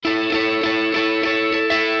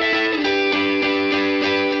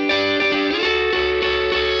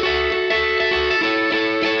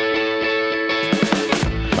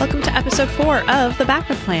episode 4 of The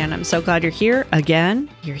Backup Plan. I'm so glad you're here again.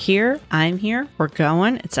 You're here. I'm here. We're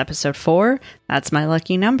going. It's episode 4. That's my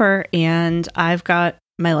lucky number. And I've got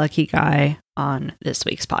my lucky guy on this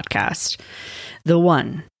week's podcast. The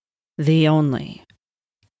one, the only,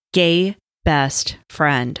 gay best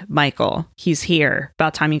friend, Michael. He's here.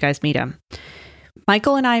 About time you guys meet him.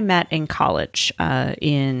 Michael and I met in college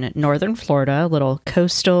in northern Florida, a little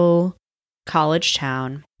coastal college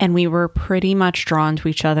town, and we were pretty much drawn to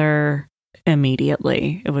each other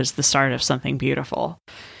immediately. It was the start of something beautiful.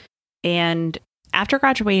 And after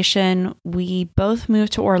graduation, we both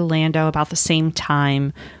moved to Orlando about the same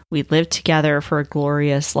time. We lived together for a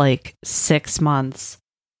glorious 6 months.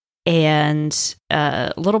 And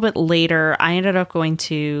a little bit later, I ended up going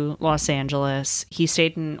to Los Angeles. He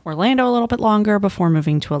stayed in Orlando a little bit longer before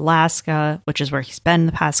moving to Alaska, which is where he's been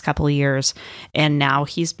the past couple of years. And now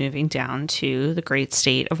he's moving down to the great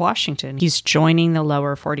state of Washington. He's joining the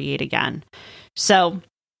lower 48 again. So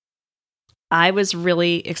I was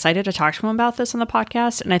really excited to talk to him about this on the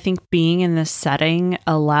podcast. And I think being in this setting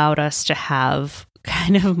allowed us to have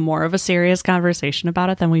kind of more of a serious conversation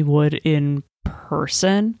about it than we would in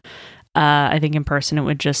person. I think in person it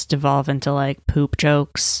would just devolve into poop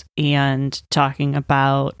jokes and talking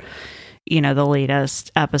about, the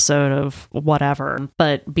latest episode of whatever.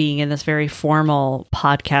 But being in this very formal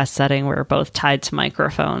podcast setting where we're both tied to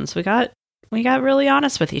microphones, we got really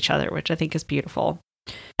honest with each other, which I think is beautiful.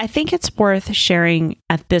 I think it's worth sharing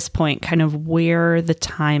at this point kind of where the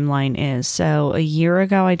timeline is. So a year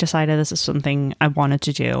ago, I decided this is something I wanted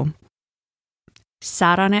to do.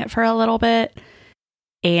 Sat on it for a little bit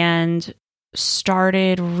and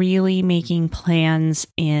started really making plans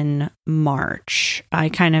in March. I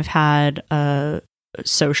kind of had a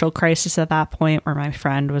social crisis at that point where my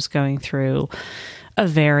friend was going through a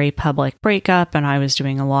very public breakup, and I was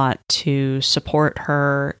doing a lot to support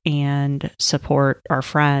her and support our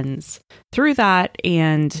friends through that.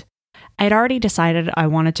 And I'd already decided I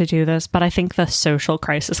wanted to do this, but I think the social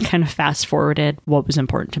crisis kind of fast forwarded what was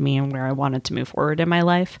important to me and where I wanted to move forward in my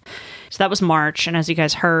life. So that was March. And as you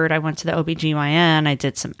guys heard, I went to the OBGYN, I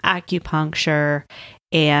did some acupuncture,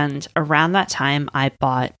 and around that time, I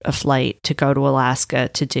bought a flight to go to Alaska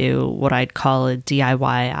to do what I'd call a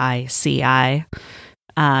DIY ICI.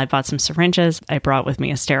 I bought some syringes. I brought with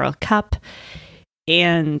me a sterile cup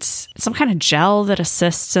and some kind of gel that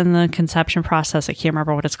assists in the conception process. I can't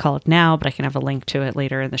remember what it's called now, but I can have a link to it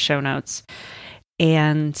later in the show notes.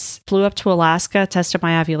 And flew up to Alaska, tested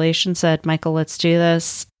my ovulation, said, Michael, let's do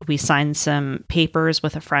this. We signed some papers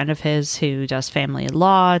with a friend of his who does family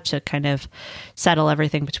law to kind of settle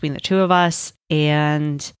everything between the two of us.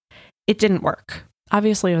 And it didn't work.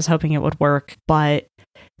 Obviously, I was hoping it would work, but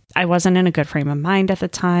I wasn't in a good frame of mind at the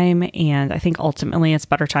time. And I think ultimately it's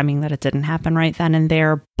better timing that it didn't happen right then and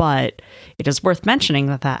there. But it is worth mentioning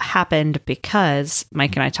that that happened because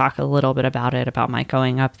Mike and I talk a little bit about it, about my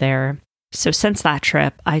going up there. So since that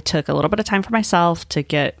trip, I took a little bit of time for myself to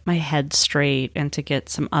get my head straight and to get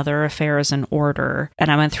some other affairs in order.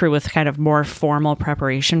 And I went through with kind of more formal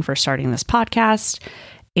preparation for starting this podcast.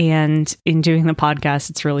 And in doing the podcast,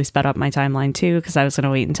 it's really sped up my timeline too, because I was going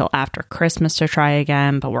to wait until after Christmas to try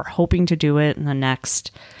again. But we're hoping to do it in the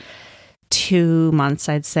next 2 months,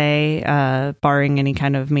 I'd say, barring any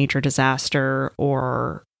kind of major disaster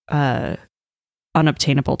or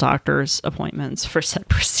unobtainable doctor's appointments for said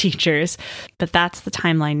procedures. But that's the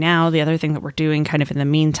timeline now. The other thing that we're doing kind of in the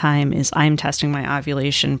meantime is I'm testing my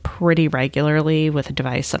ovulation pretty regularly with a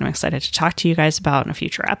device that I'm excited to talk to you guys about in a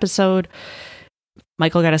future episode.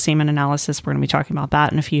 Michael got a semen analysis. We're going to be talking about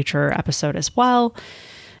that in a future episode as well.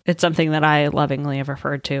 It's something that I lovingly have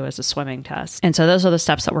referred to as a swimming test. And so those are the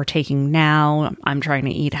steps that we're taking now. I'm trying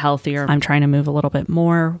to eat healthier. I'm trying to move a little bit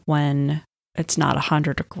more when it's not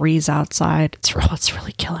 100 degrees outside. It's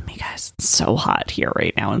really killing me, guys. It's so hot here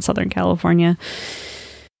right now in Southern California.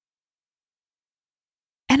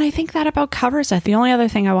 And I think that about covers it. The only other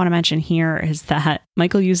thing I want to mention here is that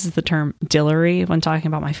Michael uses the term Dillery when talking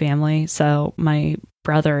about my family. So my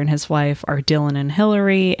brother and his wife are Dylan and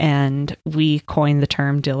Hillary, and we coined the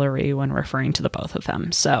term Dillery when referring to the both of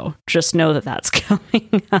them. So just know that that's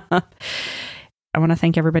coming up. I want to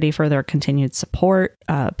thank everybody for their continued support.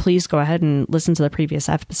 Please go ahead and listen to the previous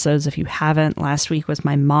episodes if you haven't. Last week was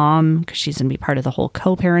my mom, because she's going to be part of the whole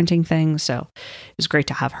co-parenting thing. So it was great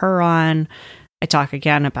to have her on. I talk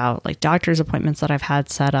again about doctor's appointments that I've had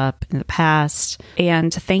set up in the past.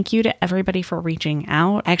 And thank you to everybody for reaching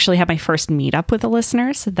out. I actually had my first meetup with the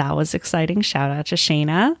listeners, so that was exciting. Shout out to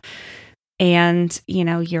Shayna. And,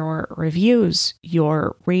 your reviews,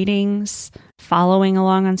 your ratings, following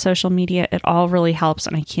along on social media, it all really helps.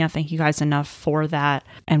 And I can't thank you guys enough for that.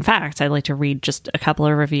 In fact, I'd like to read just a couple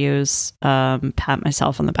of reviews, pat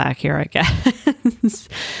myself on the back here, I guess.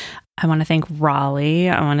 I want to thank Raleigh.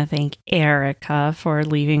 I want to thank Erica for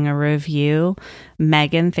leaving a review.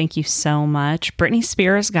 Megan, thank you so much. Britney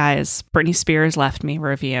Spears, guys. Britney Spears left me a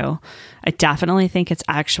review. I definitely think it's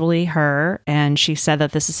actually her. And she said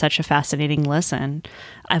that this is such a fascinating listen.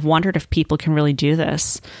 I've wondered if people can really do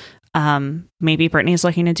this. Maybe Britney's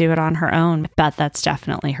looking to do it on her own, but that's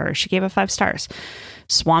definitely her. She gave it 5 stars.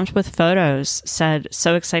 Swamped with Photos said,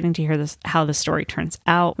 so exciting to hear this, how the story turns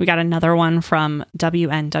out. We got another one from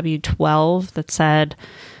WNW12 that said,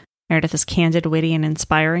 Meredith is candid, witty, and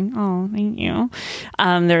inspiring. Oh, thank you.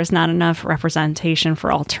 There's not enough representation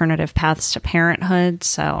for alternative paths to parenthood.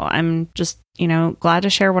 So I'm just, glad to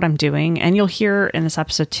share what I'm doing. And you'll hear in this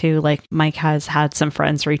episode too, like Mike has had some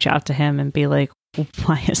friends reach out to him and be like,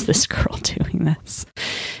 why is this girl doing this?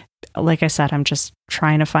 Like I said, I'm just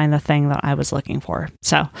trying to find the thing that I was looking for.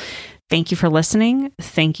 So thank you for listening.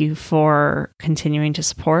 Thank you for continuing to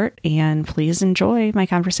support. And please enjoy my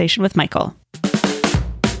conversation with Michael.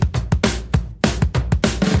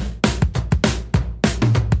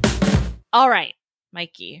 All right,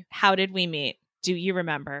 Mikey, how did we meet? Do you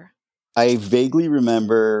remember? I vaguely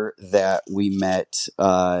remember that we met.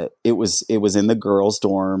 It was in the girls'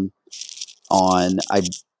 dorm on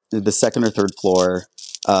the second or third floor.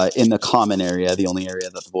 In the common area, the only area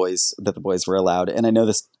that the boys were allowed. And I know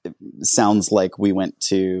this sounds like we went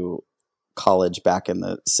to college back in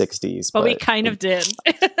the 60s, but we kind of did.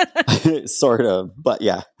 Sort of, but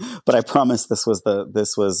yeah. But I promise this was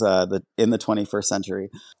in the 21st century.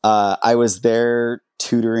 I was there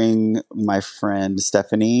tutoring my friend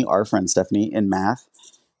Stephanie, in math,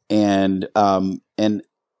 and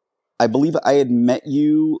I believe I had met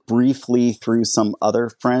you briefly through some other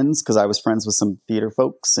friends because I was friends with some theater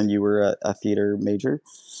folks and you were a theater major.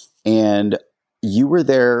 And you were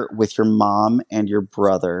there with your mom and your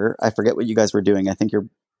brother. I forget what you guys were doing. I think you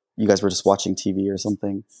guys were just watching TV or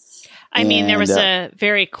something. I mean, there was a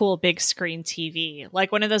very cool big screen TV,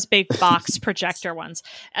 like one of those big box projector ones.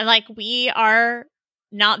 And like, we are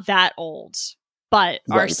not that old, but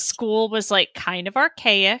our school was like kind of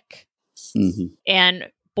archaic. Mm-hmm. And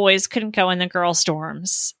boys couldn't go in the girls'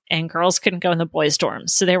 dorms and girls couldn't go in the boys'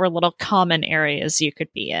 dorms. So there were little common areas you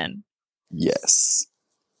could be in. Yes.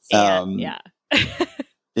 And, yeah.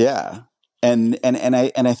 Yeah. And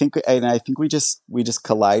I think we just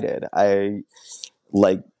collided.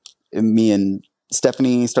 Me and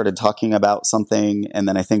Stephanie started talking about something, and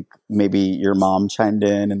then I think maybe your mom chimed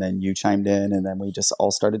in, and then you chimed in, and then we just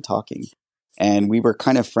all started talking. And we were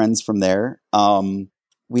kind of friends from there.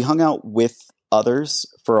 We hung out with others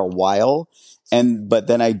for a while, but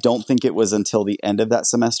then I don't think it was until the end of that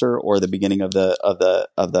semester or the beginning of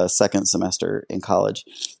the second semester in college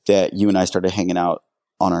that you and I started hanging out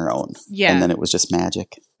on our own. Yeah. And then it was just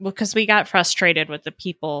magic. Well, because we got frustrated with the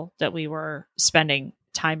people that we were spending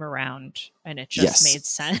time around, and it just made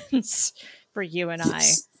sense for you and I.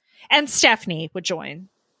 And Stephanie would join.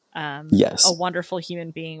 A wonderful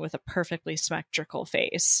human being with a perfectly symmetrical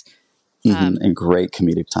face. And great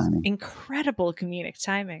comedic timing. Incredible comedic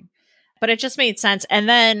timing. But it just made sense. And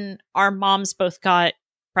then our moms both got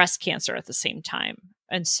breast cancer at the same time.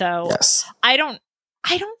 And so I don't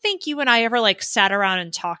think you and I ever like sat around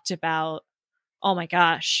and talked about, oh my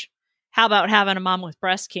gosh, how about having a mom with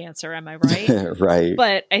breast cancer? Am I right? Right.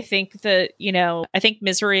 But I think that, I think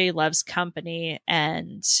misery loves company.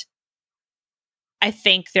 And I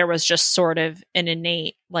think there was just sort of an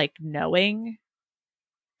innate like knowing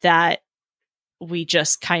that we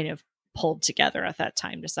just kind of pulled together at that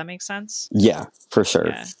time. Does that make sense? Yeah, for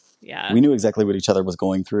sure. Yeah. We knew exactly what each other was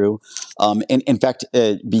going through. And in fact,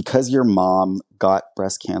 because your mom got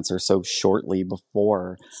breast cancer so shortly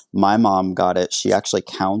before my mom got it, she actually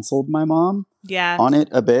counseled my mom on it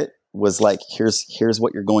a bit. Was like, here's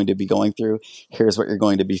what you're going to be going through. Here's what you're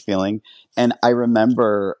going to be feeling. And I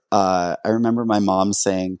remember my mom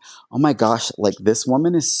saying, oh my gosh, like this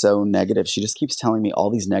woman is so negative. She just keeps telling me all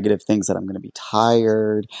these negative things, that I'm going to be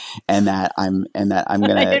tired and that I'm going to,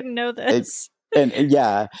 I didn't know this. And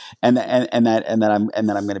that I'm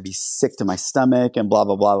going to be sick to my stomach and blah,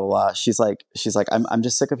 blah, blah, blah, blah. She's like, I'm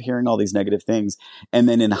just sick of hearing all these negative things. And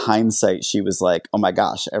then in hindsight, she was like, oh my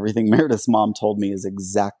gosh, everything Meredith's mom told me is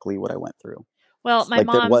exactly what I went through. Well, my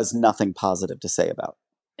mom, there was nothing positive to say about.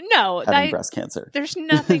 No, having breast cancer. There's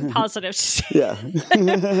nothing positive to say. Yeah.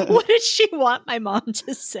 What did she want my mom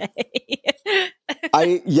to say?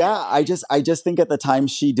 I just think at the time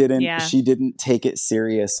she didn't take it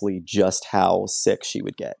seriously just how sick she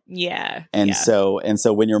would get. Yeah. And so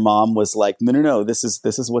when your mom was like, no, this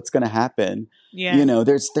is what's going to happen. Yeah. You know,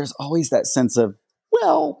 there's always that sense of,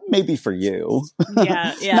 well, maybe for you.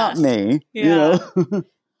 Yeah. Not me. Yeah. You know?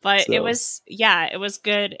 But it was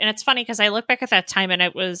good. And it's funny because I look back at that time and I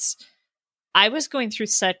was going through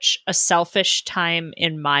such a selfish time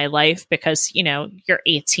in my life because, you know, you're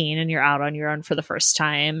 18 and you're out on your own for the first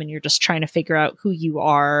time and you're just trying to figure out who you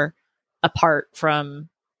are apart from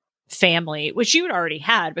family, which you had already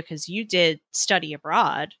had because you did study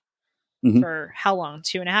abroad for how long?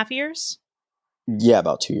 2.5 years? Yeah,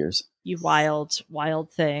 about 2 years. You wild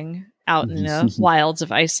thing out in the wilds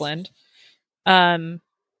of Iceland.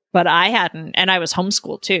 But I hadn't, and I was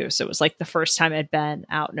homeschooled too. So it was like the first time I'd been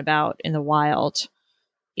out and about in the wild.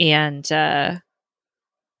 And I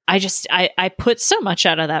put so much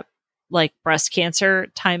out of that, like breast cancer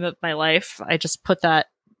time of my life. I just put that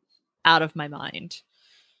out of my mind.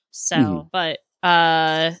 So, but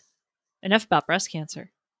enough about breast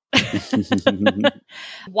cancer.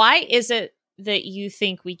 Why is it that you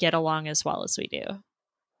think we get along as well as we do?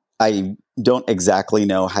 I don't exactly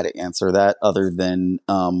know how to answer that other than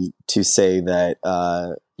to say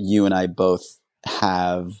that you and I both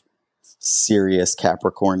have serious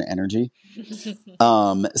Capricorn energy.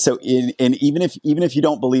 So even if you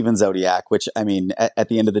don't believe in zodiac, which I mean, at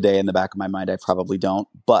the end of the day, in the back of my mind, I probably don't.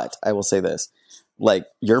 But I will say this: like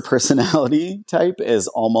your personality type is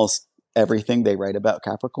almost everything they write about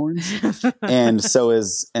Capricorns, and so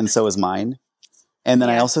is mine. And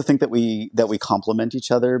then I also think that we complement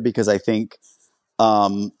each other because I think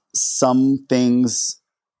some things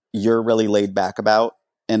you're really laid back about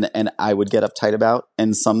and I would get uptight about,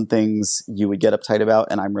 and some things you would get uptight about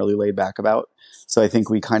and I'm really laid back about. So I think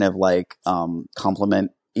we kind of like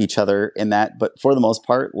complement each other in that. But for the most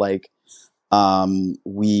part, like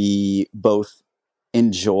we both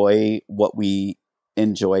enjoy what we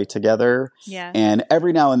enjoy together. Yeah. And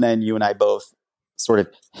every now and then you and I both sort of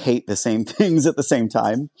hate the same things at the same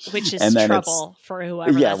time, which is trouble for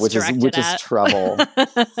whoever. Yeah, which is trouble.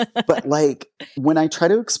 But like when I try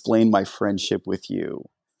to explain my friendship with you,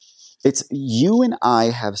 it's you and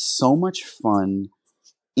I have so much fun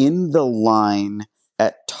in the line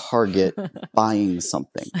at Target buying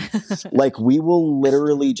something. Like we will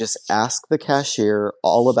literally just ask the cashier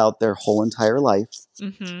all about their whole entire life.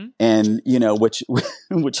 And, you know, which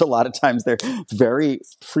a lot of times they're very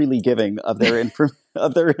freely giving of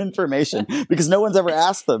their information because no one's ever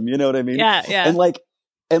asked them, you know what I mean? Yeah. Yeah. And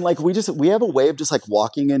like we have a way of just like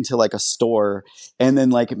walking into like a store and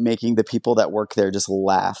then like making the people that work there just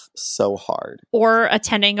laugh so hard. Or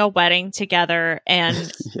attending a wedding together and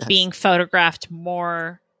yes. being photographed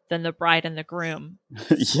more than the bride and the groom.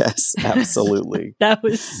 Yes, absolutely. That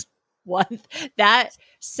was that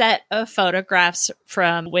set of photographs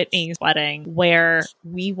from Whitney's wedding where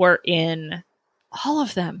we were in all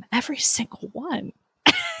of them, every single one.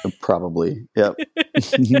 Probably. Yep.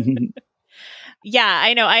 Yeah,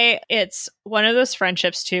 I know. It's one of those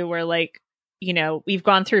friendships too, where like, you know, we've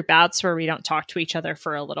gone through bouts where we don't talk to each other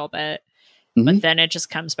for a little bit, but then it just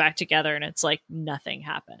comes back together and it's like nothing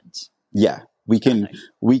happened. Yeah. We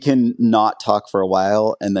can not talk for a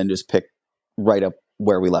while and then just pick right up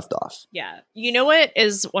where we left off. Yeah. You know what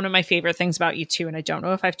is one of my favorite things about you too, and I don't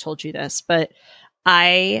know if I've told you this, but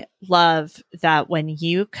I love that when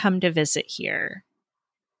you come to visit here,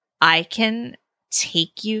 I can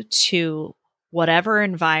take you to whatever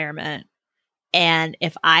environment. And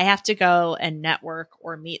if I have to go and network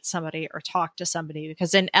or meet somebody or talk to somebody,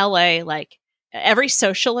 because in LA, like every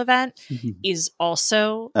social event is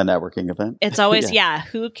also a networking event. It's always,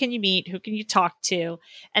 who can you meet? Who can you talk to?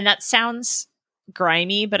 And that sounds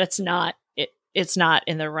grimy, but it's not, it's not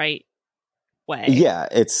in the right way. Yeah.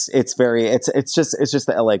 It's just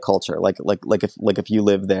the LA culture. Like if you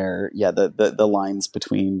live there, the lines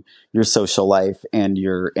between your social life and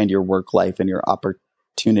your work life and your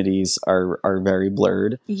opportunities are very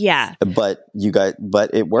blurred. Yeah. But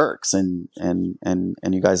it works and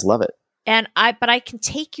you guys love it. But I can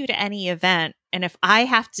take you to any event. And if I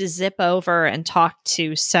have to zip over and talk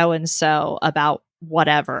to so-and-so about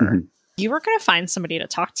whatever, you are going to find somebody to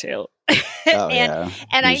talk to. And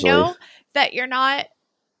I know that you're not,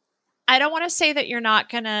 I don't want to say that you're not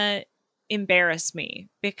going to embarrass me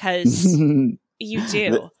because you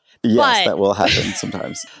do. Yes, that will happen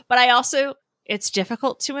sometimes. But I also, it's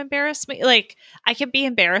difficult to embarrass me. Like I can be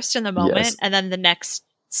embarrassed in the moment and then the next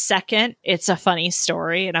second, it's a funny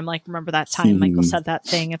story. And I'm like, remember that time Michael said that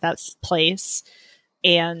thing at that place?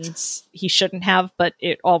 And he shouldn't have, but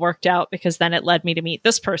it all worked out because then it led me to meet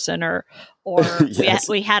this person, or yes.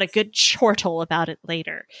 we had a good chortle about it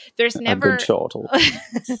later. There's never a good chortle.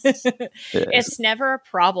 It's never a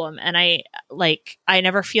problem. And I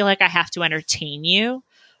never feel like I have to entertain you,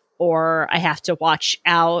 or I have to watch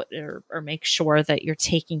out or make sure that you're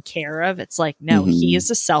taken care of. It's like, no, he is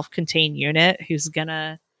a self-contained unit who's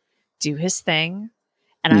gonna do his thing.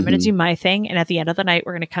 And I'm going to do my thing. And at the end of the night,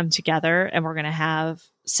 we're going to come together and we're going to have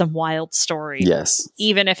some wild story. Yes.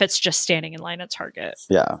 Even if it's just standing in line at Target.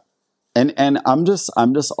 Yeah. And I'm just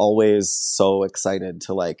always so excited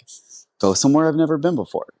to like go somewhere I've never been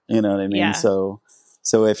before. You know what I mean? Yeah. So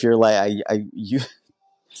if you're like, you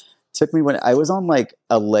took me when I was on like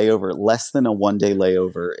a layover, less than a 1 day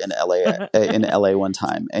layover in LA one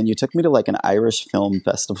time. And you took me to like an Irish film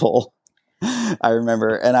festival. I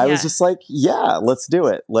remember, and I was just like, yeah, let's do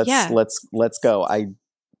it. Let's go. I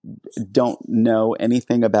don't know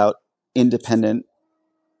anything about independent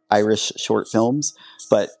Irish short films,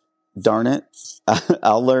 but darn it,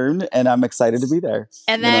 I'll learn, and I'm excited to be there.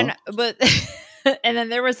 And then, and then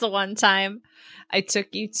there was the one time I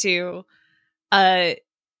took you to a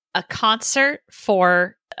concert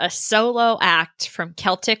for a solo act from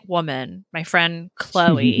Celtic Woman, my friend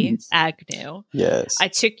Chloe Agnew. Yes. I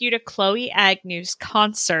took you to Chloe Agnew's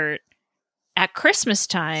concert at Christmas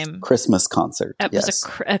time. Christmas concert. It was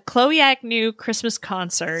a Chloe Agnew Christmas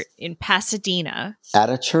concert in Pasadena. At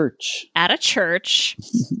a church.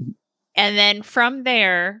 And then from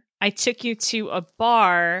there, I took you to a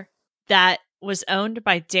bar that was owned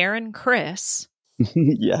by Darren Criss.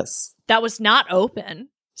 Yes. That was not open.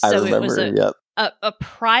 So I remember, it was a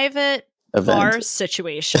private bar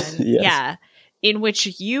situation. Yes. Yeah. In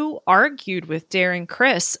which you argued with Darren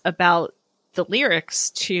Criss about the lyrics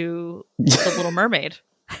to The Little Mermaid.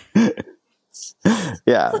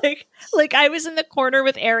 Yeah. Like I was in the corner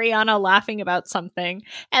with Ariana laughing about something,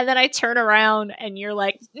 and then I turn around and you're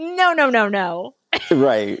like, no.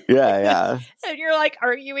 Right. Yeah. And you're like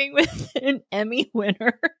arguing with an Emmy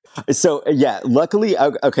winner. So luckily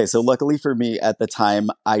for me at the time,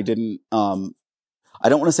 I didn't, I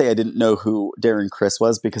don't want to say I didn't know who Darren Criss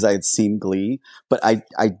was because I had seen Glee, but I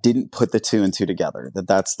didn't put the two and two together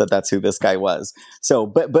that's who this guy was. So,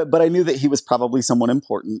 but I knew that he was probably someone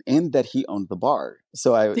important and that he owned the bar.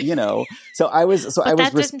 So I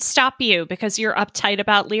didn't stop you because you're uptight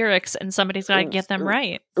about lyrics and somebody's got to get them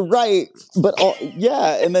right. Right. But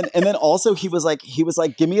and then also he was like,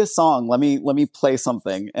 give me a song. Let me play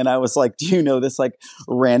something. And I was like, do you know this like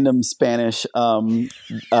random Spanish,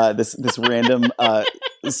 this random,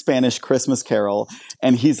 Spanish Christmas carol?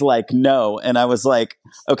 And he's like, no. And I was like,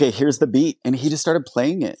 okay, here's the beat. And he just started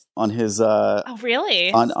playing it on his, oh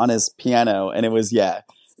really? On his piano. And it was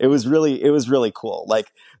really cool.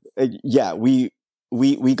 Like,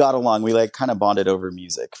 we got along. We like kind of bonded over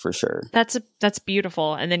music for sure. That's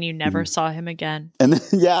beautiful. And then you never saw him again. And then,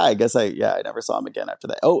 I guess I never saw him again after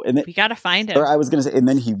that. Oh, and then we got to find him. Or I was going to say, and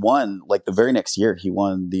then he won like the very next year, he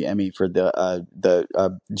won the Emmy for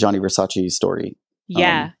the Gianni Versace story.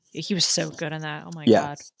 Yeah. He was so good in that. Oh my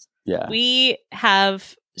God. Yeah. We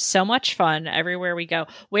have so much fun everywhere we go.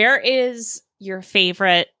 Where is your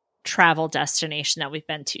favorite travel destination that we've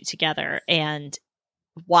been to together, and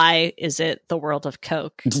why is it the World of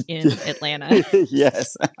Coke in Atlanta?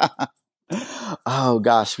 Yes. Oh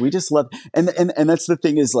gosh, we just love, and that's the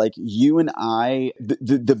thing is like you and I,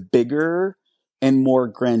 the bigger and more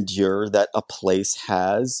grandeur that a place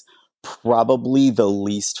has, probably the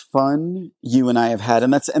least fun you and I have had,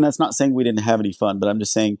 and that's not saying we didn't have any fun, but I'm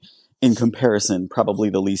just saying in comparison,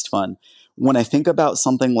 probably the least fun. When I think about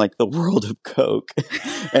something like the World of Coke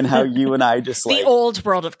and how you and I just the old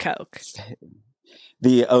World of Coke.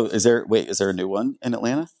 Is there a new one in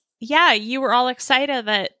Atlanta? Yeah, you were all excited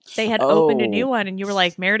that they had opened a new one, and you were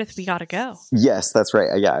like, Meredith, we gotta go. Yes, that's right.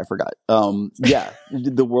 Yeah, I forgot.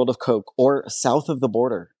 The World of Coke, or south of the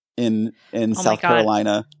border in South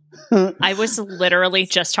Carolina. I was literally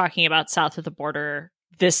just talking about south of the border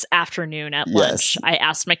this afternoon at lunch. Yes. I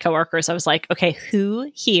asked my coworkers, I was like, okay, who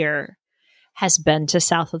here has been to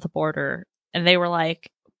south of the border? And they were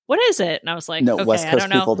like, what is it? And I was like, no, okay, West Coast I don't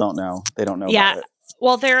know. People don't know. They don't know. Yeah. About it.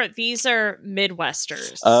 Well, these are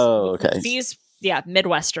Midwesters. Oh, okay.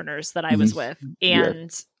 Midwesterners that I was with.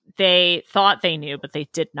 And they thought they knew, but they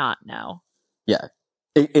did not know. Yeah.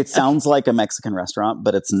 It sounds like a Mexican restaurant,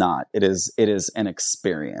 but it's not. It is an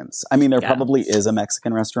experience. I mean, there probably is a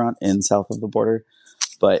Mexican restaurant in south of the border,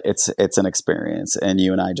 but it's an experience. And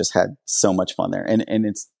you and I just had so much fun there. And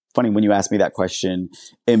funny when you asked me that question,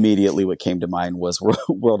 immediately what came to mind was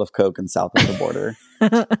World of Coke and South of the Border.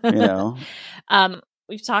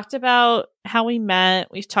 We've talked about how we met.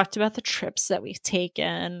 We've talked about the trips that we've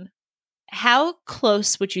taken. How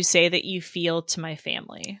close would you say that you feel to my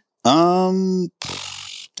family?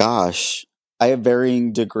 Gosh, I have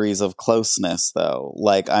varying degrees of closeness though.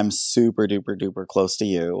 Like I'm super duper duper close to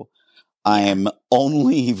you. Yeah. I'm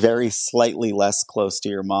only very slightly less close to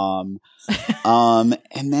your mom. And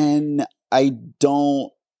then I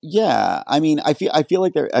don't, yeah, I mean, I feel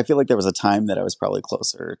like there was a time that I was probably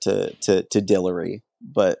closer to Dillery,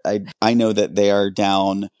 but I know that they are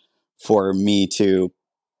down for me to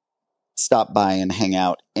stop by and hang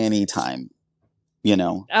out anytime.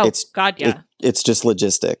 Oh, God, yeah. It's just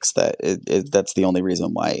logistics that's the only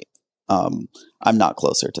reason why I'm not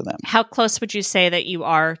closer to them. How close would you say that you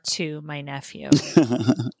are to my nephew?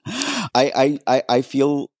 I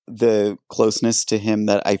feel the closeness to him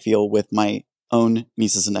that I feel with my own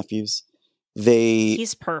nieces and nephews.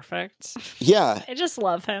 He's perfect. Yeah. I just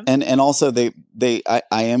love him. And also I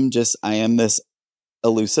am this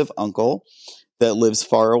elusive uncle that lives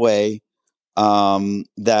far away,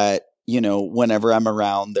 that, whenever I'm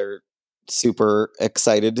around, they're super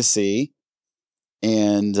excited to see.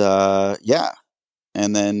 And, yeah.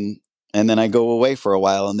 And then I go away for a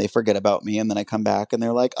while and they forget about me. And then I come back and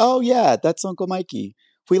they're like, oh yeah, that's Uncle Mikey.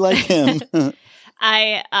 We like him.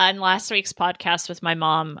 On last week's podcast with my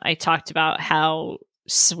mom, I talked about how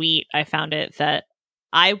sweet I found it that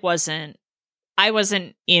I wasn't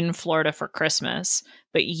in Florida for Christmas,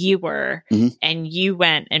 but you were, and you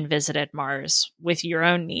went and visited Mars with your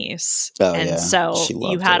own niece. Oh, and yeah. so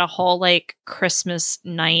you had a whole like Christmas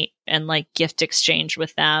night and like gift exchange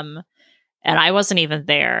with them. And I wasn't even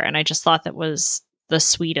there. And I just thought that was the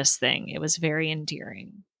sweetest thing. It was very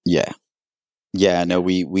endearing. Yeah. Yeah, no,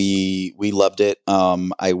 we loved it.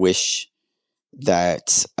 I wish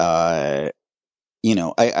that, I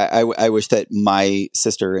wish that my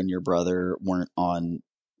sister and your brother weren't on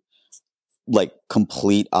like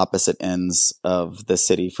complete opposite ends of the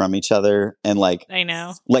city from each other. And like, I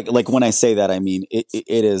know, like when I say that, I mean, it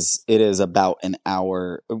is about an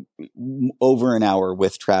hour, over an hour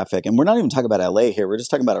with traffic. And we're not even talking about LA here. We're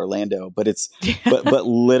just talking about Orlando, but but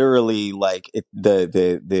literally like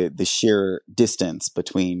the sheer distance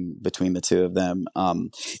between the two of them,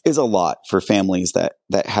 is a lot for families that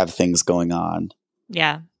have things going on.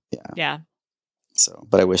 Yeah. So,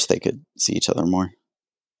 but I wish they could see each other more.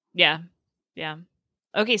 Yeah.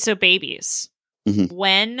 Okay, so babies. Mm-hmm.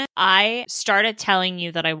 When I started telling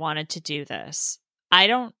you that I wanted to do this, I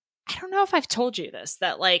don't know if I've told you this,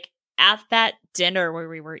 that like at that dinner where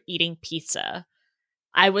we were eating pizza,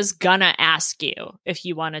 I was gonna ask you if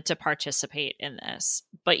you wanted to participate in this,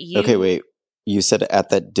 but you... Okay, wait. You said at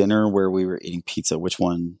that dinner where we were eating pizza. Which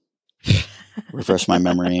one? Refresh my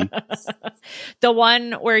memory. The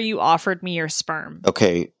one where you offered me your sperm.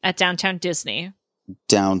 Okay. At Downtown Disney.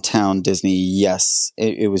 Downtown Disney, yes.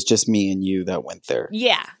 It was just me and you that went there.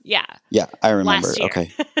 Yeah, I remember. Last year.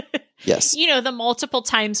 Okay. Yes. The multiple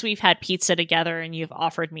times we've had pizza together and you've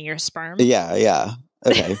offered me your sperm. Yeah.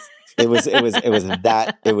 Okay. It was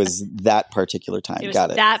that particular time.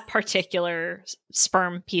 Got it. That particular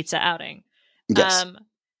sperm pizza outing. Yes.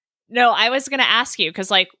 No, I was going to ask you because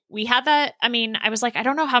like we had that. I mean, I was like, I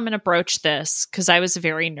don't know how I'm going to broach this because I was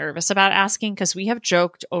very nervous about asking because we have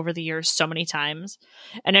joked over the years so many times.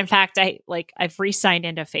 And in fact, I've re-signed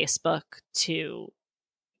into Facebook to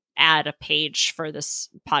add a page for this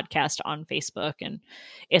podcast on Facebook. And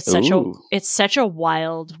it's such a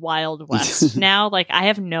wild west now. Like I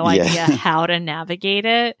have no idea how to navigate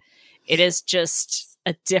it. It is just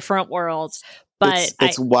a different world. But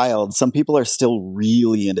it's wild. Some people are still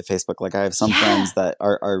really into Facebook. Like I have some friends that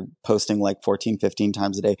are posting like 14, 15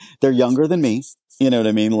 times a day. They're younger than me. You know what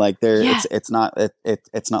I mean? Like it's not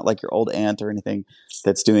like your old aunt or anything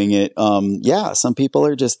that's doing it. Some people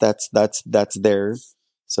are just, that's their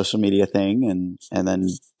social media thing. And then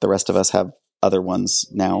the rest of us have other ones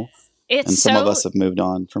now. Some of us have moved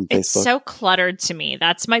on from Facebook. It's so cluttered to me.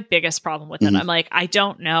 That's my biggest problem with it. I'm like, I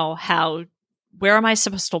don't know where am I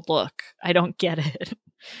supposed to look? I don't get it.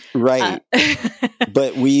 Right.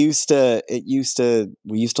 But we used to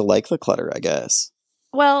like the clutter, I guess.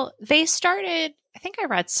 Well, they started, I think I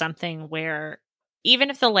read something where even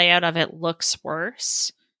if the layout of it looks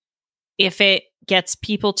worse, if it gets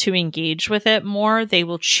people to engage with it more, they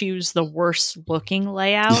will choose the worst looking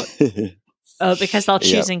layout. Because they'll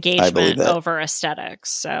choose engagement over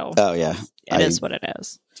aesthetics. So it is what it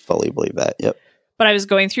is. Fully believe that. Yep. But I was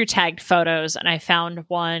going through tagged photos and I found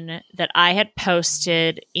one that I had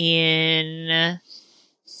posted in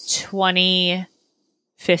 2015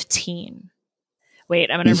 15. Wait,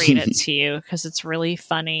 I'm going to read it to you because it's really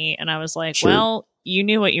funny. And I was like, Sure. well, you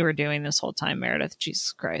knew what you were doing this whole time, Meredith.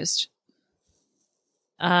 Jesus Christ.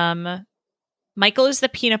 Michael is the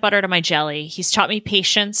peanut butter to my jelly. He's taught me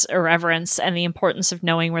patience, irreverence, and the importance of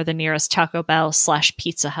knowing where the nearest Taco Bell /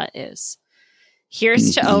 Pizza Hut is.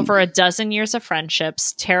 Here's to over a dozen years of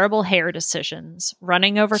friendships, terrible hair decisions,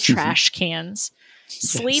 running over trash cans,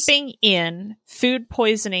 sleeping in, food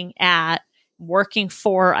poisoning at, working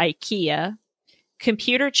for IKEA,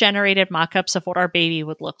 computer-generated mock-ups of what our baby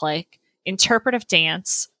would look like, interpretive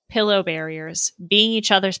dance, pillow barriers, being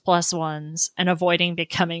each other's plus ones, and avoiding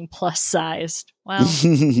becoming plus-sized. Well,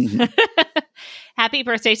 happy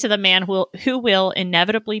birthday to the man who will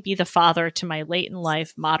inevitably be the father to my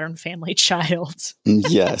late-in-life modern family child.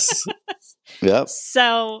 Yes. Yep.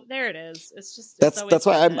 So there it is. It's just that's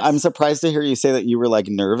why I'm surprised to hear you say that you were like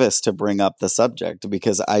nervous to bring up the subject,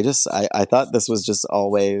 because I thought this was just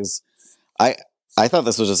always I thought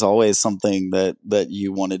this was just always something that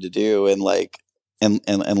you wanted to do, and like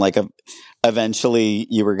eventually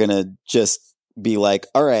you were gonna just be like,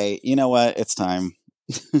 all right, you know what, it's time.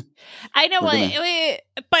 I know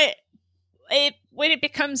but when it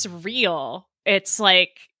becomes real, it's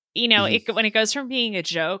like, you know, when it goes from being a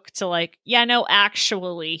joke to like, yeah, no,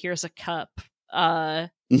 actually, here's a cup.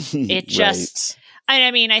 It just, right.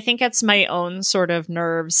 I mean, I think it's my own sort of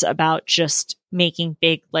nerves about just making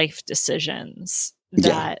big life decisions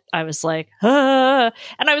that I was like, and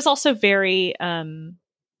I was also very,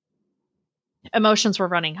 emotions were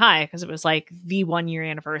running high because it was like the 1 year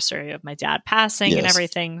anniversary of my dad passing and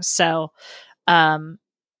everything. So,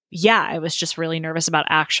 yeah, I was just really nervous about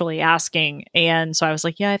actually asking. And so I was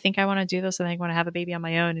like, yeah, I think I want to do this. I think I want to have a baby on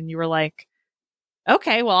my own. And you were like,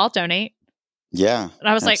 okay, well, I'll donate. Yeah. And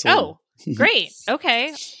I was absolutely. Like, oh, great.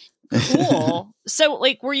 Okay, cool. So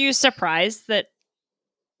like, were you surprised that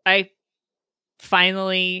I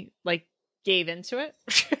finally like gave into it?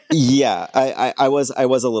 Yeah, I was a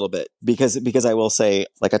little bit, because I will say,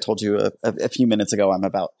 like I told you a few minutes ago, I'm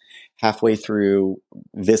about halfway through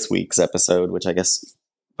this week's episode, which I guess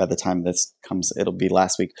by the time this comes, it'll be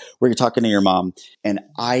last week, where you're talking to your mom. And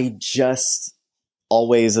I just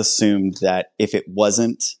always assumed that if it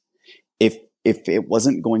wasn't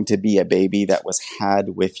going to be a baby that was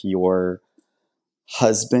had with your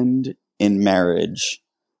husband in marriage,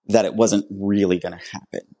 that it wasn't really going to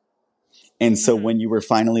happen. And so when you were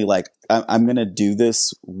finally like, I'm going to do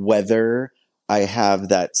this, whether I have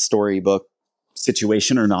that storybook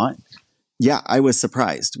situation or not. Yeah, I was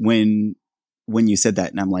surprised when you said that.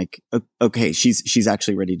 And I'm like, okay, she's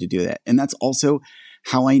actually ready to do that. And that's also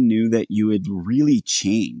how I knew that you had really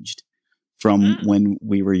changed from when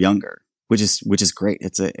we were younger, which is great.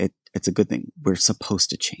 It's a good thing. We're supposed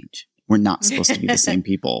to change. We're not supposed to be the same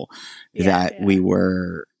people we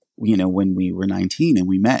were, you know, when we were 19 and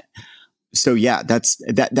we met. So yeah,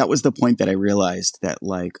 that was the point that I realized that,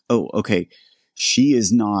 like, oh, okay, she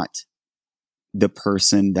is not the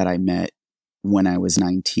person that I met when I was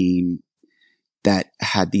 19 that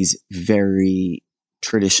had these very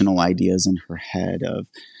traditional ideas in her head of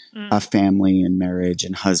a family and marriage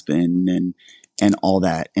and husband and all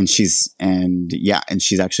that. And she's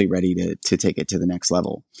actually ready to take it to the next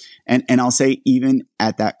level. And I'll say, even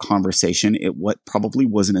at that conversation, what probably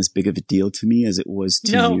wasn't as big of a deal to me as it was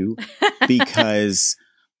to you, because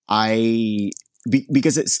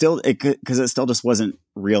because it still just wasn't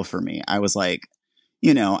real for me. I was like,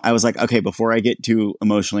 okay, before I get too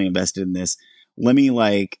emotionally invested in this, let me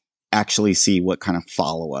like actually see what kind of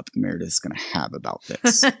follow-up Meredith's going to have about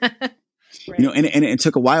this. Right. You know, and it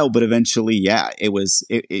took a while, but eventually, it was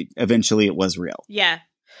real. Yeah.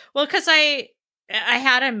 Well, because I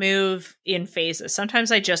had to move in phases.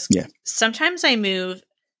 Sometimes sometimes I move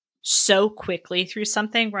so quickly through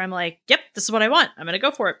something where I'm like, yep, this is what I want. I'm going to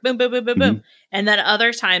go for it. Boom, boom, boom, boom, boom. And then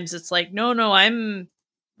other times it's like, no, I'm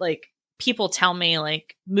like, people tell me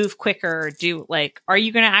like, move quicker, do like, are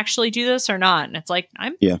you going to actually do this or not? And it's like,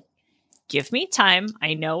 give me time.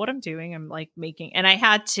 I know what I'm doing. I'm like making, and I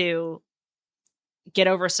had to get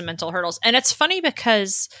over some mental hurdles. And it's funny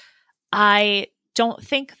because I don't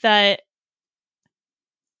think I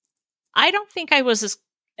was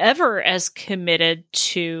ever as committed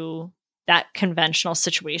to that conventional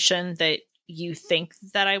situation that you think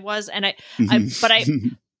that I was. And I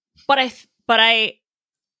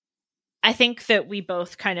think that we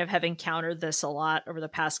both kind of have encountered this a lot over the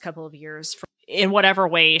past couple of years, in whatever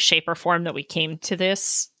way, shape, or form that we came to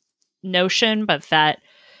this notion. But that,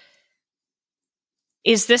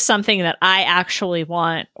 is this something that I actually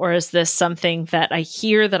want, or is this something that I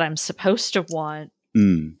hear that I'm supposed to want?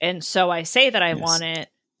 And so I say that I want it,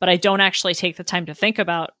 but I don't actually take the time to think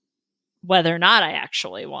about whether or not I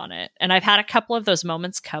actually want it. And I've had a couple of those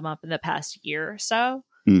moments come up in the past year or so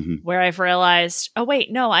where I've realized, oh,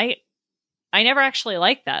 wait, no, I never actually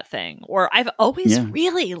liked that thing. Or I've always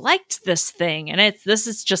really liked this thing. And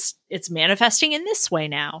it's manifesting in this way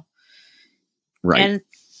now. Right. And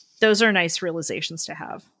those are nice realizations to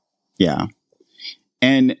have. Yeah.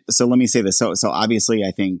 And so let me say this. So obviously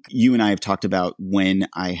I think you and I have talked about when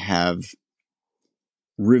I have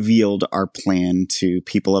revealed our plan to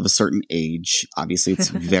people of a certain age. Obviously it's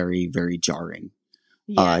very, very jarring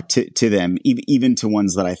to them, even to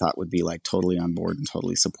ones that I thought would be like totally on board and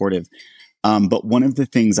totally supportive. But one of the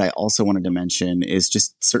things I also wanted to mention is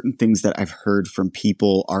just certain things that I've heard from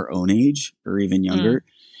people our own age or even younger.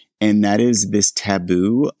 And that is this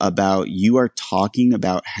taboo about you are talking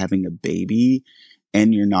about having a baby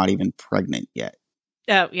and you're not even pregnant yet.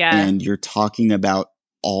 Oh, yeah. And you're talking about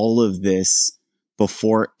all of this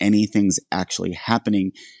before anything's actually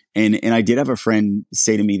happening. And I did have a friend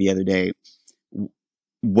say to me the other day,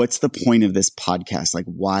 what's the point of this podcast? Like,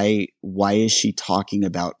 why is she talking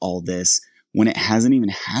about all this when it hasn't even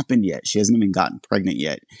happened yet? She hasn't even gotten pregnant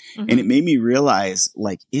yet. And it made me realize,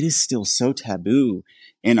 like, it is still so taboo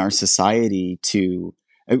in our society to,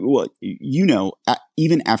 well, you know,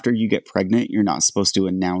 even after you get pregnant, you're not supposed to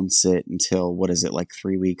announce it until, what is it, like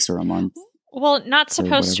 3 weeks or a month? Well, not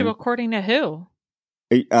supposed to, according to who?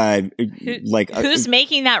 Who's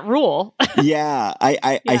making that rule?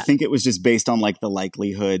 I think it was just based on like the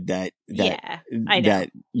likelihood that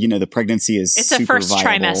you know the pregnancy is it's a first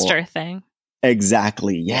trimester thing.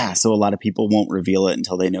 Exactly. Yeah. So a lot of people won't reveal it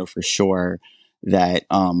until they know for sure that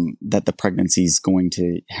that the pregnancy is going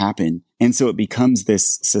to happen, and so it becomes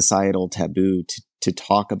this societal taboo to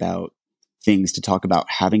talk about things, to talk about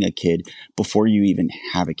having a kid before you even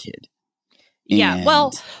have a kid. Yeah,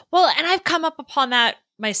 well, and I've come up upon that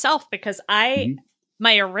myself because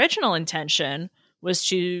my original intention was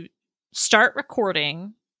to start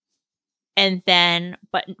recording and then,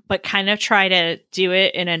 but kind of try to do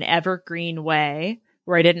it in an evergreen way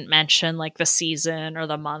where I didn't mention like the season or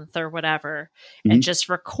the month or whatever, and just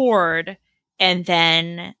record. And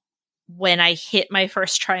then when I hit my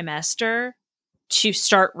first trimester, to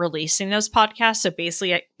start releasing those podcasts. So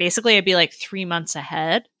basically I'd be like 3 months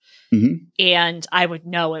ahead. And I would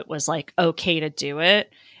know it was like okay to do it.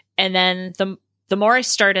 And then the more I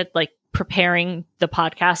started like preparing the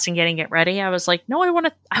podcast and getting it ready, I was like, no, I want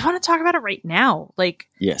to talk about it right now. Like,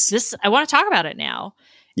 I want to talk about it now.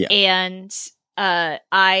 Yeah. And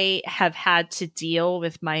I have had to deal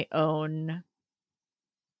with my own,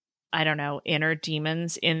 I don't know, inner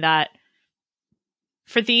demons in that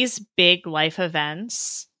for these big life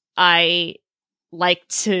events, I like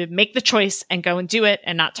to make the choice and go and do it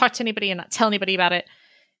and not talk to anybody and not tell anybody about it.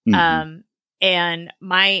 And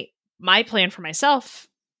my plan for myself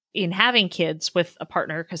in having kids with a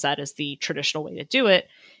partner, because that is the traditional way to do it,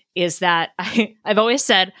 is that I've always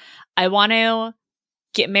said, I want to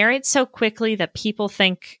get married so quickly that people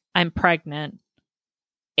think I'm pregnant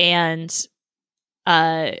and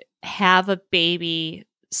have a baby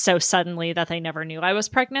so suddenly that they never knew I was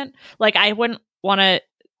pregnant. Like I wouldn't want to,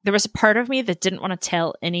 there was a part of me that didn't want to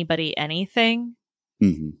tell anybody anything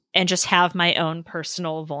and just have my own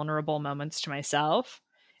personal vulnerable moments to myself.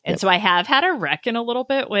 And so I have had to reckon a little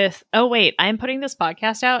bit with, oh, wait, I'm putting this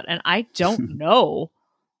podcast out and I don't know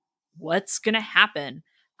what's going to happen.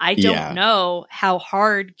 I don't know how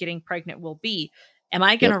hard getting pregnant will be. Am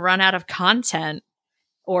I going to run out of content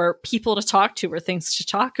or people to talk to or things to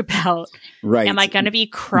talk about? Right. Am I going to be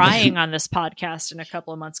crying on this podcast in a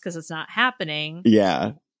couple of months because it's not happening?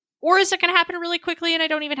 Yeah. Or is it going to happen really quickly and I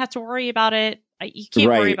don't even have to worry about it? You can't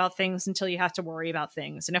worry about things until you have to worry about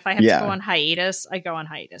things. And if I have to go on hiatus, I go on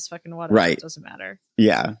hiatus. Fucking whatever. Right. It doesn't matter.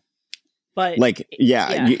 Yeah. But like, you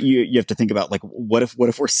have to think about like, what if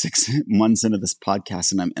we're 6 months into this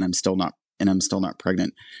podcast and I'm still not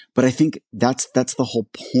pregnant? But I think that's the whole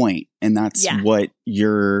point. And that's what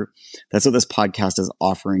that's what this podcast is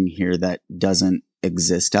offering here that doesn't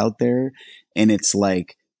exist out there. And it's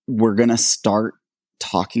like, we're going to start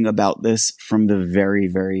talking about this from the very,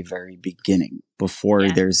 very, very beginning before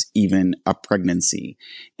there's even a pregnancy.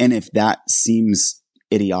 And if that seems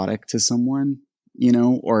idiotic to someone, you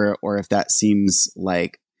know, or if that seems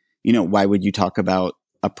like, you know, why would you talk about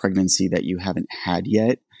a pregnancy that you haven't had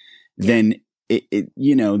yet? Then it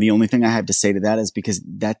you know, the only thing I have to say to that is because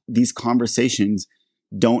that these conversations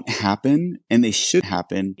don't happen, and they should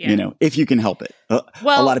happen, if you can help it. A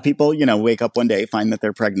lot of people, wake up one day, find that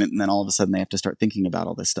they're pregnant, and then all of a sudden they have to start thinking about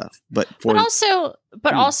all this stuff. But also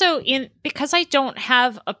because I don't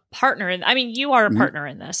have a partner, I mean, you are a partner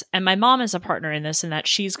in this, and my mom is a partner in this, and that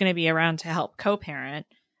she's going to be around to help co-parent.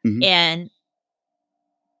 And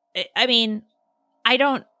I mean, I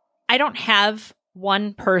don't have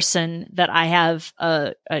one person that I have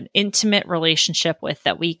an intimate relationship with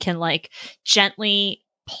that we can like gently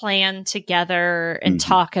plan together and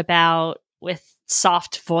talk about with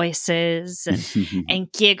soft voices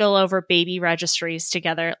and giggle over baby registries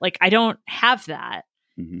together. Like, I don't have that.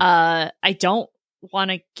 I don't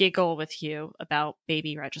want to giggle with you about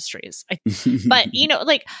baby registries. But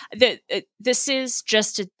like this is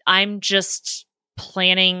just I'm just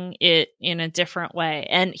planning it in a different way.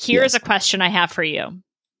 And here's a question I have for you.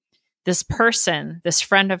 This person, this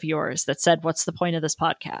friend of yours that said, "What's the point of this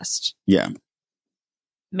podcast?" Yeah.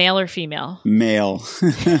 Male or female? Male.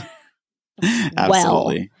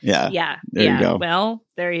 Absolutely. Yeah. There you go. Well,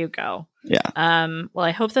 there you go. Yeah. Well,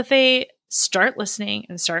 I hope that they start listening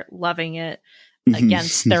and start loving it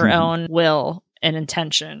against their own will and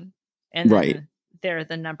intention. And then they're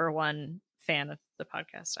the number one fan of the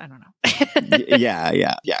podcast. I don't know.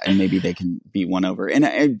 yeah. And maybe they can beat one over. And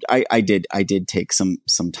I did take some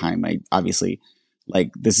time. I obviously,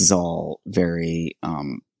 like, this is all very,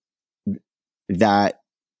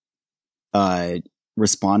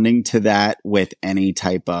 responding to that with any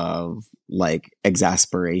type of like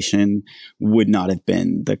exasperation would not have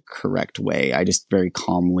been the correct way. I just very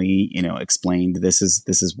calmly, explained this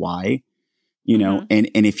is why, and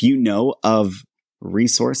if you know of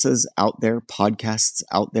resources out there, podcasts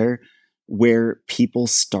out there where people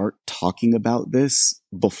start talking about this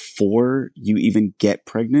before you even get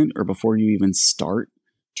pregnant or before you even start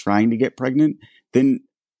trying to get pregnant, then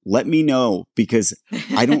let me know, because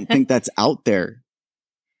I don't think that's out there.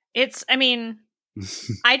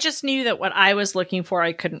 I just knew that what I was looking for,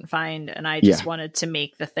 I couldn't find. And I just wanted to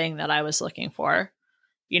make the thing that I was looking for,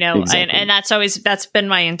 exactly. and that's been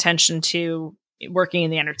my intention to working in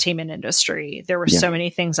the entertainment industry. There were so many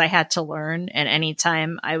things I had to learn. And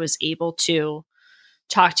anytime I was able to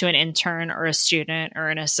talk to an intern or a student or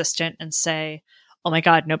an assistant and say, "Oh my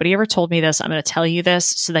God, nobody ever told me this. I'm going to tell you this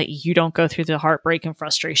so that you don't go through the heartbreak and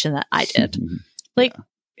frustration that I did."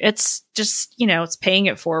 It's just, it's paying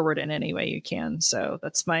it forward in any way you can. So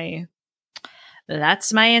that's my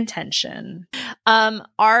intention.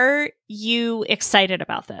 Are you excited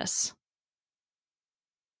about this?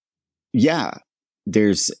 Yeah.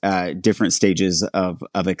 There's different stages of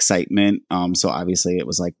excitement. So obviously it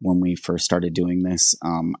was like when we first started doing this,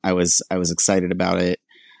 I was excited about it.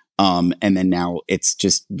 And then now it's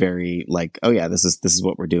just very like, oh yeah, this is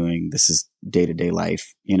what we're doing. This is day-to-day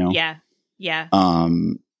life, Yeah.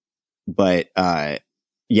 But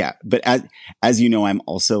as you know, I'm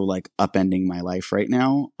also like upending my life right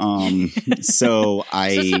now. So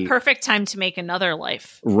it's the perfect time to make another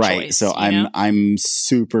life. Right. Choice, so I'm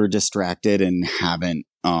super distracted and haven't,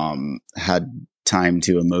 had time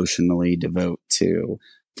to emotionally devote to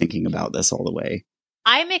thinking about this all the way.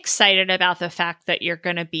 I'm excited about the fact that you're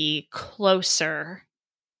going to be closer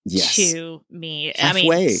to me.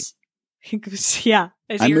 Halfway.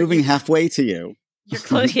 I'm moving halfway to you. You're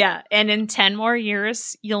close. Yeah. And in 10 more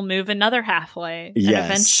years, you'll move another halfway. Yes. And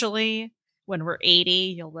eventually, when we're 80,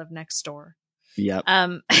 you'll live next door. Yep.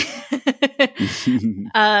 I'm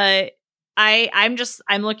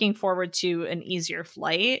looking forward to an easier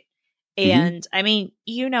flight. And I mean,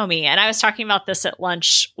 you know me, and I was talking about this at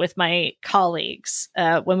lunch with my colleagues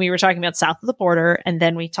when we were talking about south of the border. And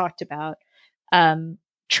then we talked about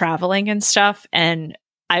traveling and stuff. And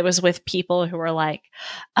I was with people who were like,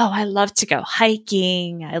 "Oh, I love to go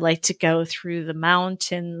hiking. I like to go through the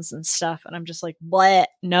mountains and stuff." And I'm just like, "What?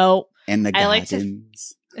 No." And the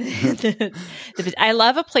gardens. I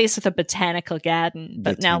love a place with a botanical garden.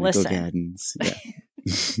 But now listen. Gardens. Yeah.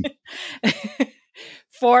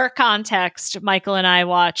 For context, Michael and I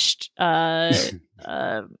watched it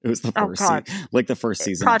was the first the first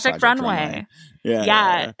season Project of Runway.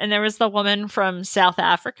 Yeah. And there was the woman from South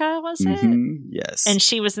Africa, was it? Yes. And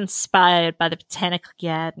she was inspired by the botanical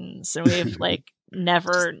gardens. And we've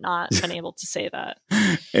never not been able to say that.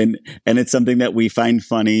 And it's something that we find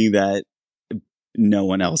funny that no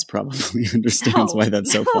one else probably understands why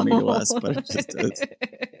that's so funny to us, but it just is.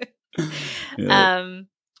 Yeah.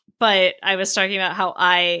 But I was talking about how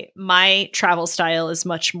my travel style is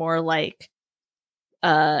much more like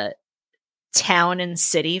town and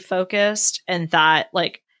city focused, and that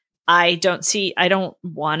I don't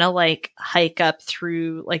want to like hike up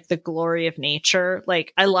through like the glory of nature.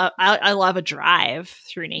 Like I love a drive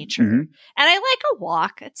through nature, and I like a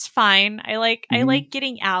walk. It's fine. I like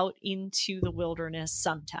getting out into the wilderness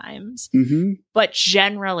sometimes, but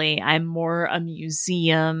generally I'm more a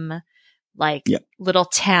museum, like little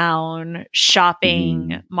town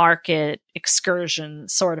shopping, market excursion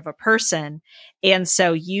sort of a person. And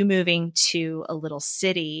so you moving to a little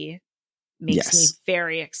city makes me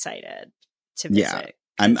very excited to visit. Yeah,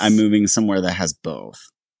 I'm moving somewhere that has both.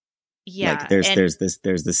 Yeah, like there's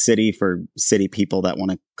the city for city people that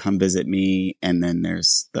want to come visit me, and then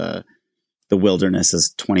there's the wilderness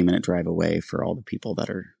is 20-minute drive away for all the people that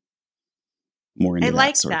are more into I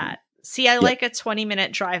like a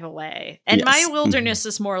 20-minute drive away, and my wilderness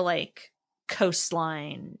is more like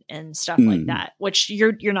coastline and stuff like that, which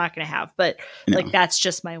you're not going to have, but like that's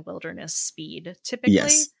just my wilderness speed typically.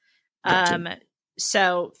 Gotcha.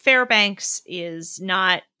 So Fairbanks is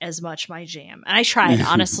not as much my jam. And I tried,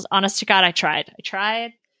 honest to God, I tried.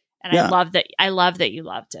 And I love that you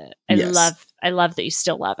loved it. I love that you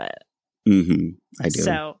still love it. I do.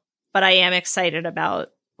 So, but I am excited about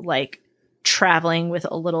like traveling with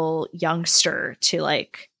a little youngster to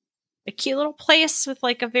like a cute little place with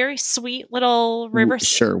like a very sweet little river.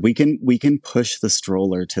 Sure. We can push the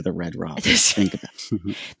stroller to the Red Robin. Think about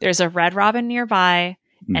it. There's a Red Robin nearby.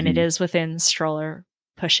 And it is within stroller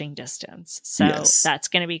pushing distance. So that's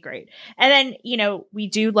going to be great. And then, we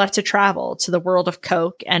do love to travel to the world of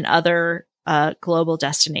Coke and other global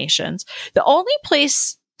destinations. The only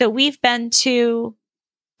place that we've been to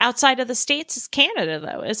outside of the States is Canada,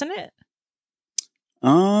 though, isn't it?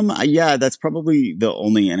 Yeah, that's probably the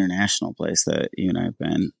only international place that you and I have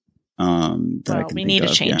been. We need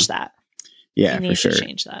to change that. Yeah, for sure.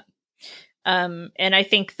 Change that. And I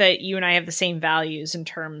think that you and I have the same values in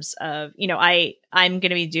terms of, I'm going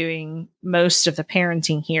to be doing most of the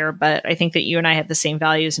parenting here, but I think that you and I have the same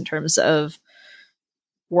values in terms of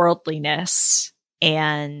worldliness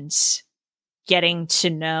and getting to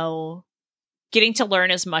learn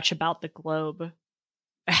as much about the globe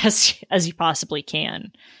as you possibly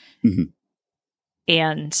can.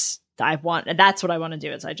 And that's what I want to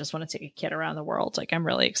do is I just want to take a kid around the world. Like I'm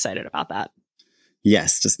really excited about that.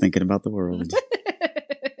 Yes, just thinking about the world.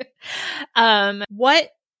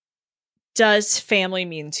 What does family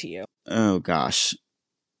mean to you? Oh gosh.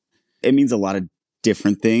 It means a lot of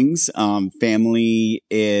different things. Family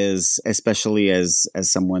is, especially as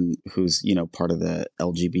someone who's, part of the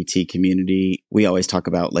LGBT community, we always talk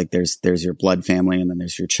about like there's your blood family and then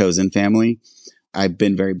there's your chosen family. I've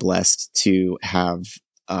been very blessed to have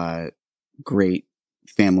a great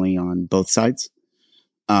family on both sides.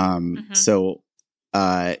 So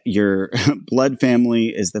your blood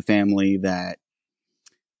family is the family that,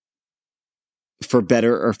 for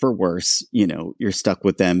better or for worse, you're stuck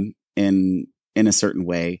with them in a certain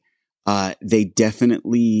way. They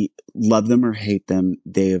definitely, love them or hate them,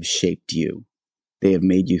 they have shaped you. They have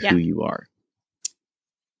made you who you are.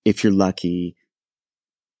 If you're lucky,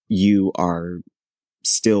 you are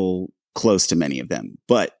still close to many of them.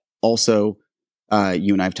 But also,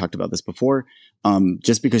 you and I have talked about this before.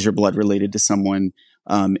 Just because you're blood related to someone,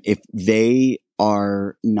 if they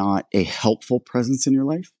are not a helpful presence in your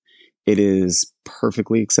life, it is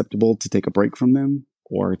perfectly acceptable to take a break from them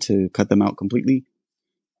or to cut them out completely.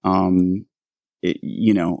 We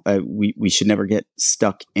should never get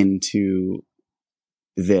stuck into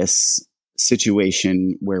this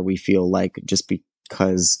situation where we feel like just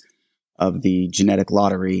because of the genetic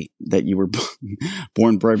lottery that you were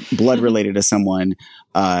born blood related to someone,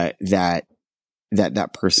 that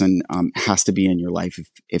person has to be in your life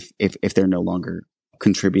if they're no longer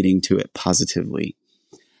contributing to it positively.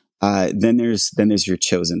 Then there's your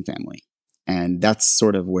chosen family, and that's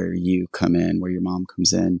sort of where you come in, where your mom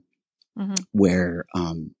comes in, where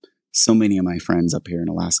so many of my friends up here in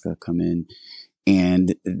Alaska come in,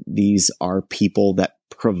 and these are people that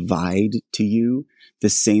provide to you the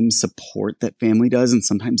same support that family does, and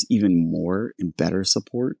sometimes even more and better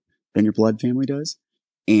support than your blood family does.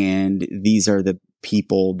 And these are the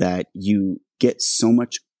people that you get so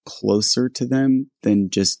much closer to them than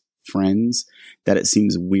just friends that it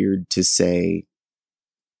seems weird to say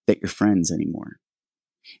that you're friends anymore.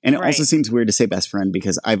 And it also seems weird to say best friend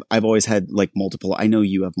because I've always had like multiple. I know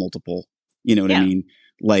you have multiple. You know what I mean?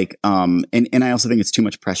 Like, and I also think it's too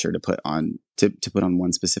much pressure to put on to put on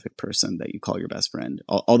one specific person that you call your best friend.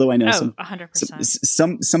 Although I know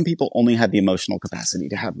 100%. Some people only have the emotional capacity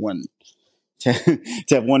to have one to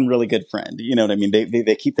have one really good friend. You know what I mean?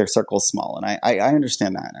 They keep their circles small, and I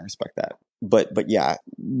understand that and I respect that. But yeah,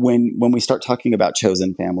 when we start talking about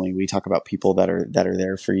chosen family, we talk about people that are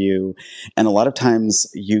there for you, and a lot of times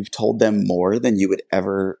you've told them more than you would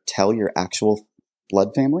ever tell your actual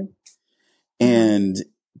blood family, and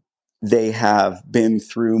they have been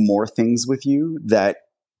through more things with you that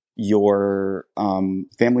your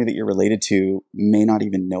family that you're related to may not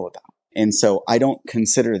even know about. And so I don't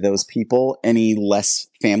consider those people any less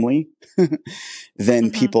family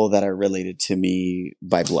than people that are related to me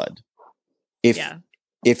by blood.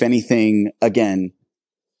 If anything, again,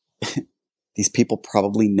 these people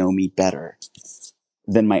probably know me better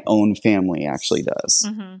than my own family actually does.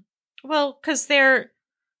 Mm-hmm. Well, because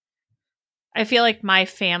I feel like my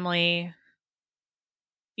family,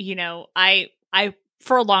 you know, I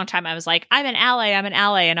for a long time I was like, I'm an ally,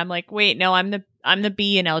 and I'm like, wait, no, I'm the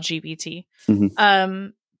B in LGBT. Mm-hmm.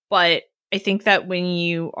 But I think that when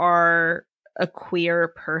you are a queer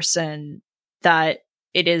person, that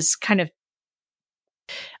it is kind of,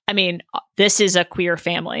 I mean, this is a queer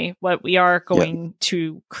family. What we are going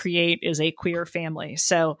to create is a queer family.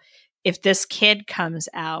 So if this kid comes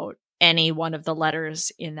out any one of the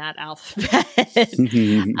letters in that alphabet,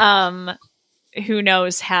 who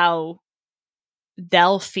knows how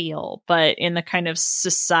they'll feel, but in the kind of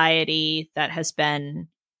society that has been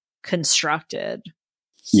constructed,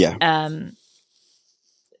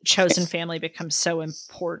 chosen family becomes so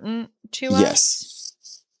important to us. Yes.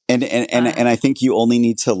 And I think you only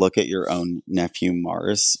need to look at your own nephew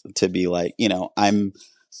Mars to be like, you know, I'm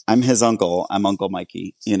his uncle. I'm Uncle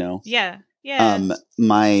Mikey, you know? Yeah. Yeah.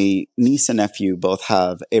 My niece and nephew both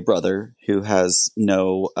have a brother who has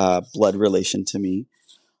no blood relation to me.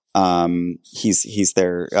 He's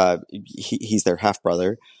their half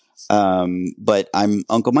brother. But I'm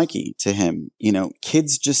Uncle Mikey to him. You know,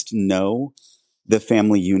 kids just know the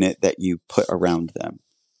family unit that you put around them.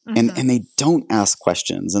 Mm-hmm. And they don't ask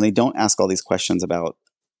questions, and they don't ask all these questions about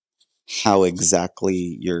how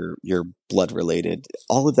exactly you're blood related.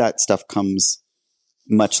 All of that stuff comes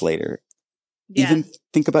much later. Yeah. Even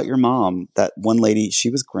think about your mom. That one lady, she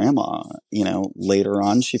was grandma. You know, later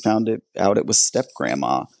on, she found out it was step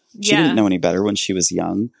grandma. She didn't know any better when she was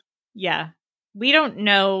young. Yeah, we don't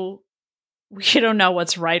know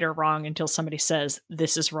what's right or wrong until somebody says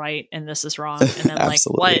this is right and this is wrong, and then like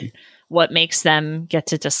what makes them get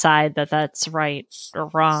to decide that that's right or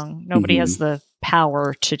wrong? Nobody has the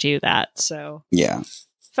power to do that. So yeah.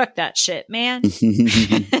 Fuck that shit, man.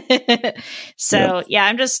 So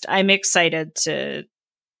I'm excited to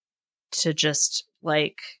just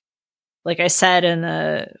like I said in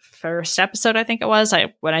the first episode, I think it was,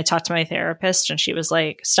 when I talked to my therapist and she was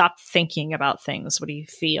like, stop thinking about things. What do you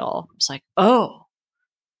feel? I was like, oh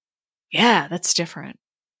yeah, that's different.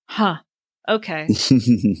 Huh. Okay.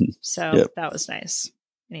 So that was nice.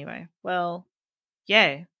 Anyway, well,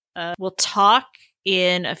 yay. We'll talk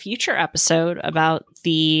in a future episode about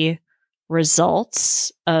the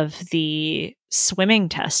results of the swimming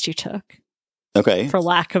test you took. Okay. For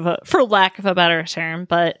lack of a better term,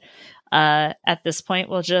 but at this point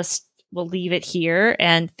we'll leave it here,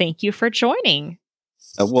 and thank you for joining.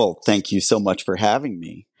 Well, thank you so much for having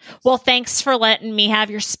me. Well, thanks for letting me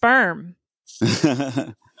have your sperm.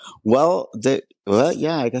 Well,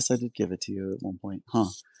 yeah, I guess I did give it to you at one point. Huh.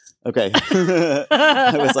 Okay.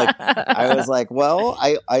 I was like, well,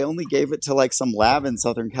 I only gave it to like some lab in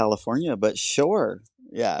Southern California, but sure.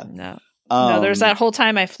 Yeah. No, there's that whole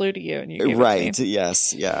time I flew to you and you gave right. It to me.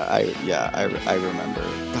 Yes. Yeah. I remember.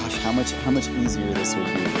 Gosh, how much easier this would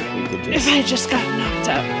be if we could if I just got knocked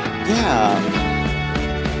up. Yeah.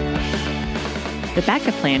 The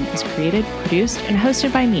Backup Plan is created, produced, and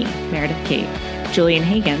hosted by me, Meredith Kate. Julian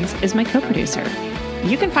Higgins is my co-producer.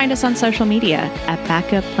 You can find us on social media at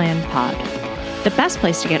Backup Plan Pod. The best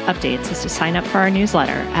place to get updates is to sign up for our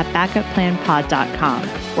newsletter at backupplanpod.com,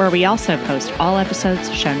 where we also post all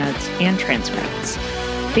episodes, show notes, and transcripts.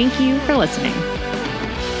 Thank you for listening.